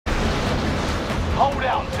Hold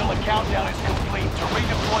out until the countdown is complete to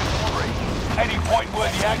redeploy to 3. Any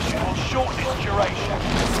point-worthy action will shorten its duration.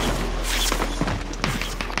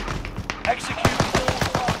 Execute all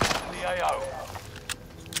targets in the AO.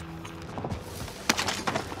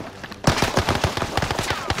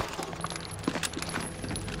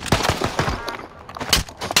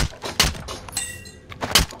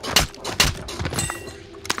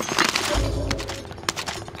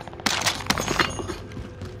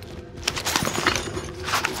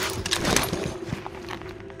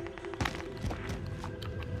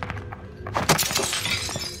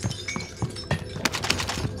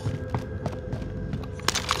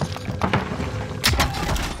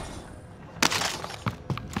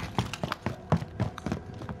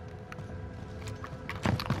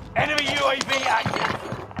 Enemy UAV active.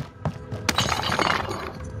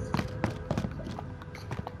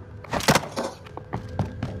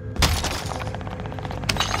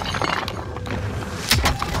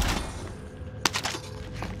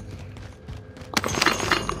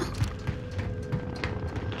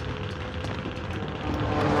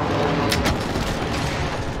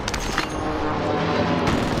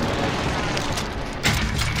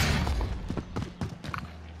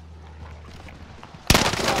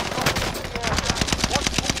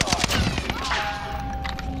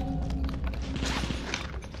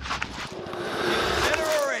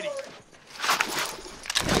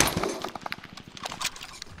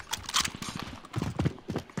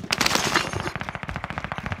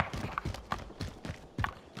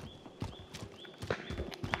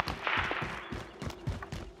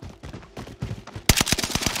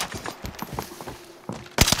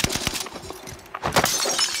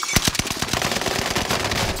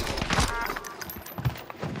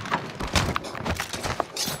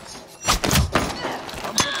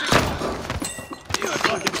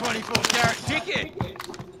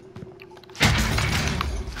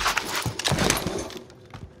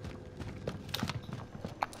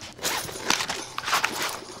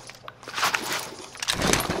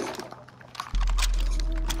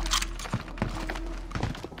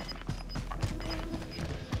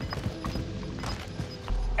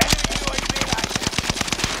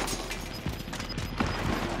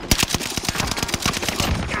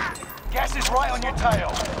 Gas is right on your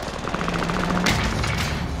tail.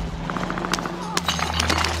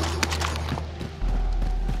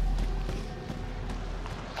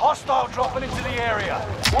 Hostile dropping into the area.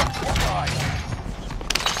 Watch the sky.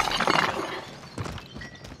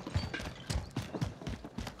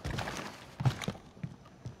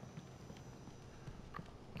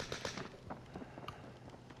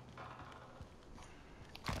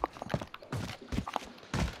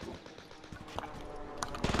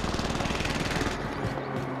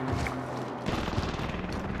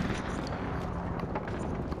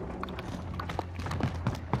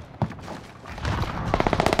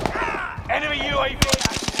 Enemy UAV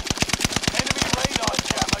active. Enemy radar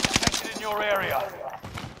jammer detected in your area.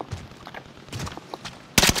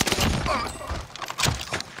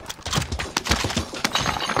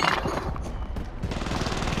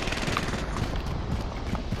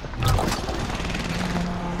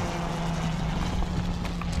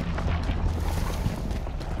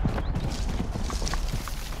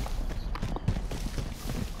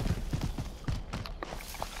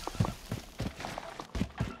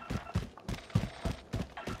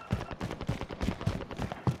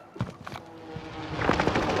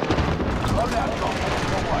 Loadout drop on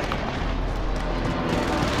your way.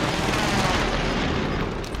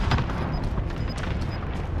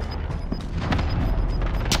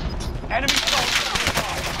 Enemy soldier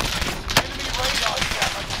nearby. Enemy radar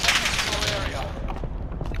jammer detected in your area.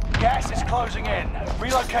 Gas is closing in.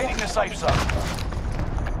 Relocating the safe zone.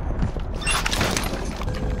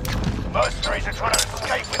 Mercenaries are trying to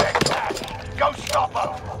escape with their cash. Go stop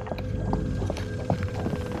them.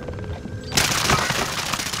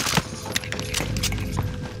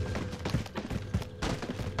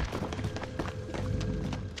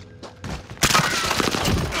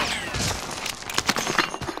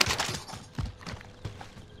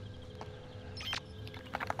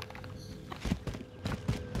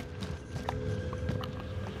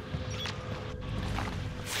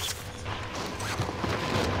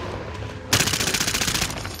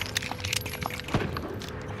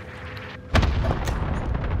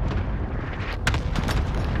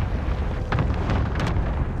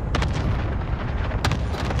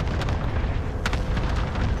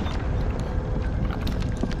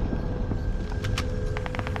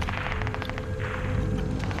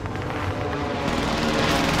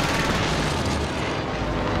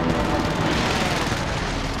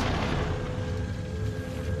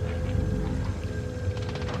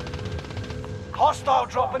 Hostile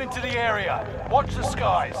dropping into the area. Watch the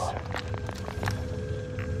skies.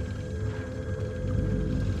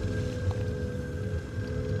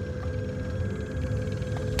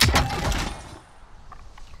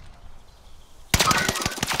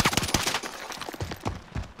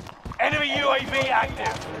 Enemy UAV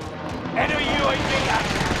active. Enemy UAV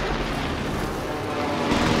active.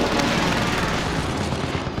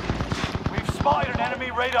 We've spotted an enemy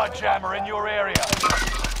radar jammer in your area.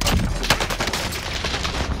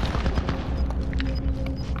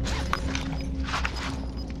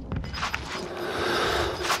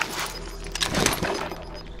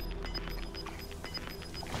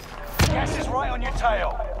 Gas is right on your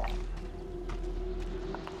tail.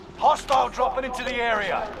 Hostile dropping into the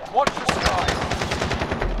area. Watch the sky.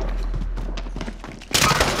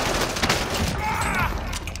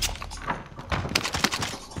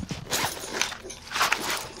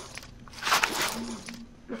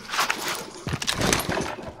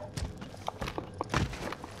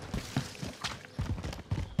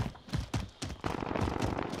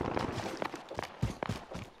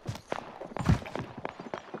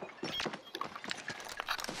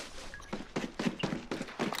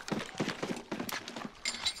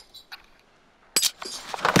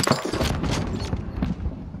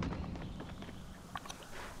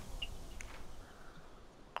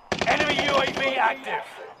 UAV active.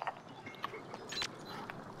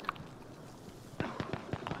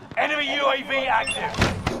 Enemy UAV active.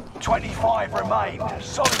 25 remain.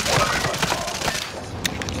 Solid work.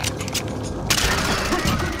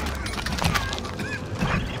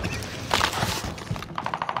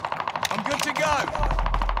 I'm good to go.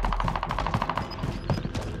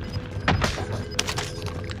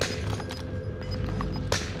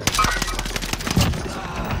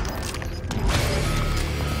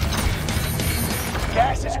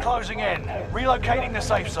 Gas is closing in. Relocating the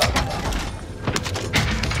safe zone.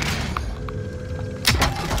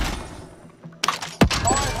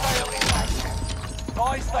 Fire sale is active.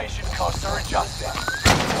 Buy station costs are adjusted.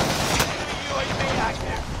 UAV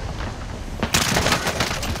active.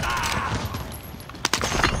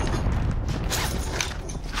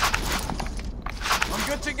 I'm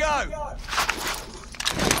good to go.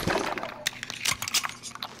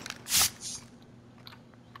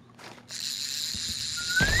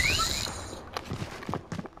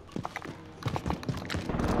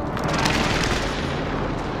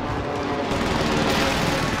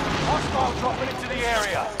 Dropping into the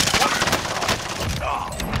area.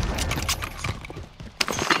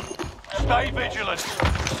 Stay vigilant.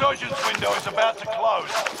 Surgeon's window is about to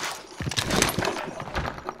close.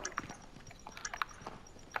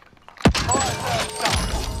 Fire sales done.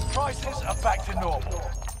 Prices are back to normal.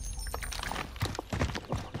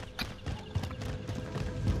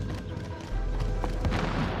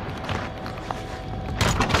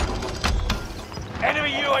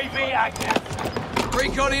 Enemy UAV active.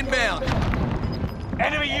 Recon inbound.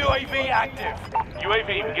 Enemy UAV active.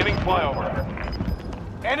 UAV beginning flyover.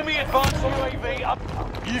 Enemy advanced UAV up.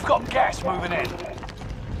 You've got gas moving in.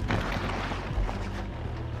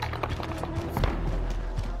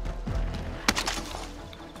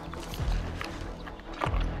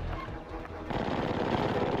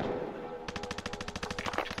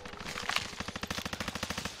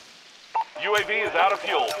 UAV is out of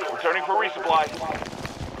fuel. Returning for resupply.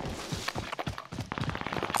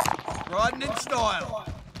 Riding in style.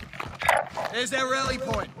 There's our rally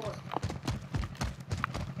point.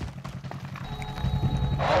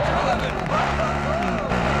 I'm driving.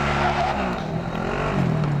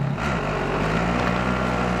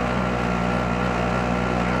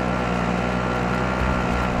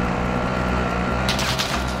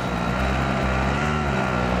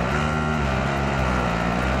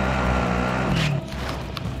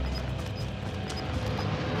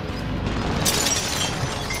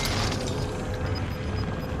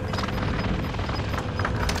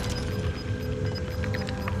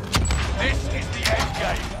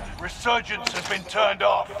 Resurgence has been turned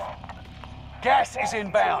off. Gas is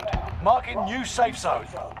inbound. Marking new safe zone.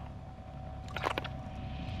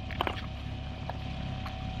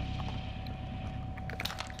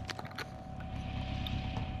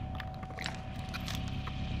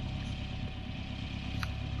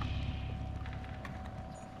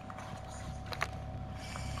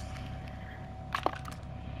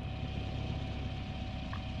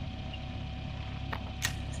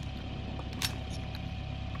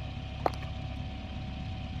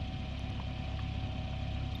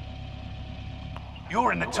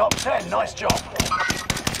 You're in the top 10. Nice job.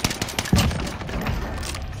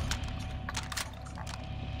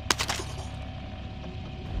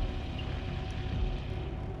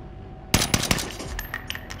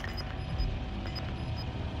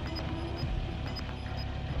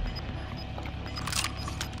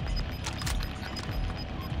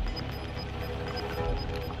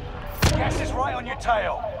 Gas is right on your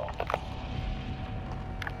tail.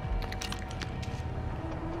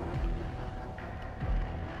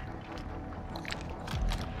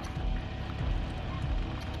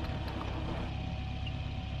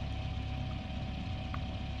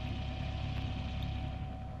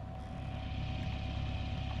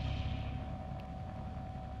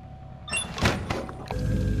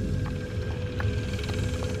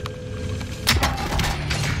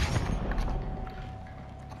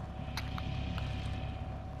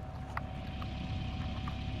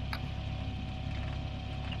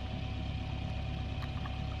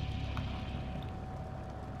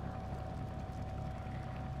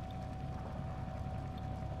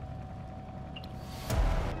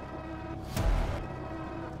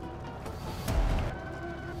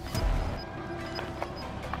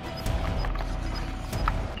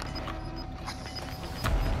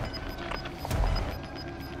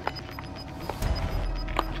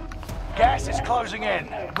 Gas is closing in.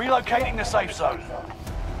 Relocating the safe zone.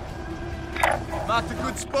 Marked a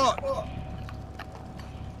good spot.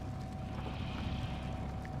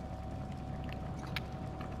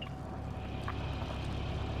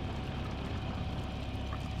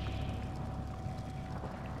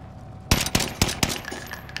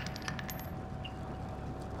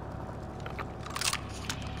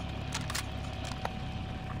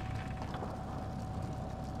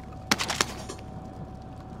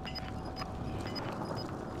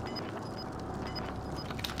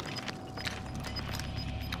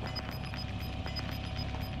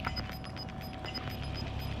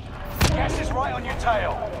 Gas is right on your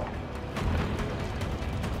tail.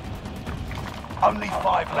 Only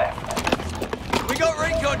 5 left. We got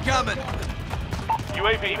recon coming.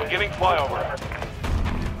 UAV beginning flyover.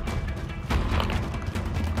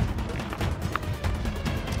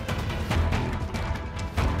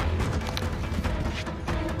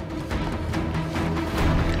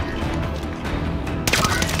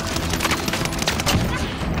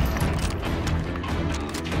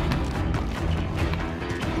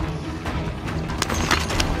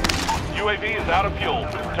 UAV is out of fuel.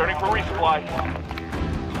 Returning for resupply.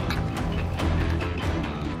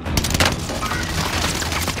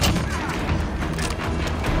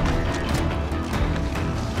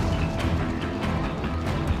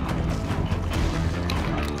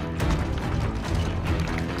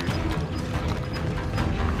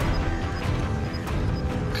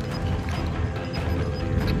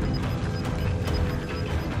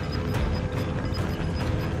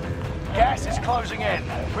 Gas is closing in.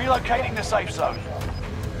 Relocating the safe zone.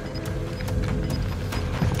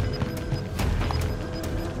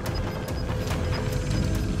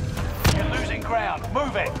 You're losing ground.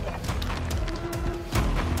 Move it.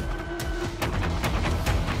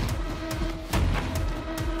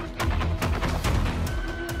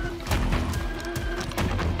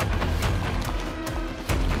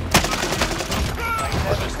 They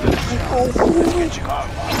never stood a chance. Let's get you home.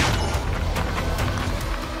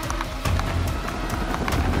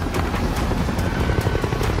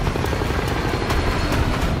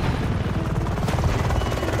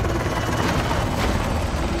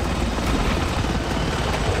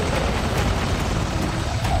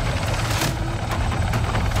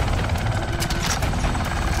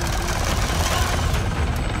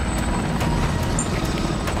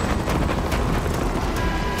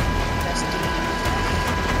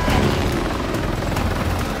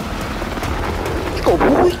 Go,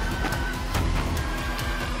 boy.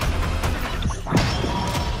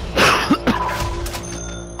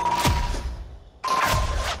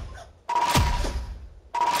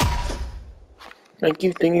 Thank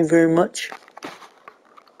you very much.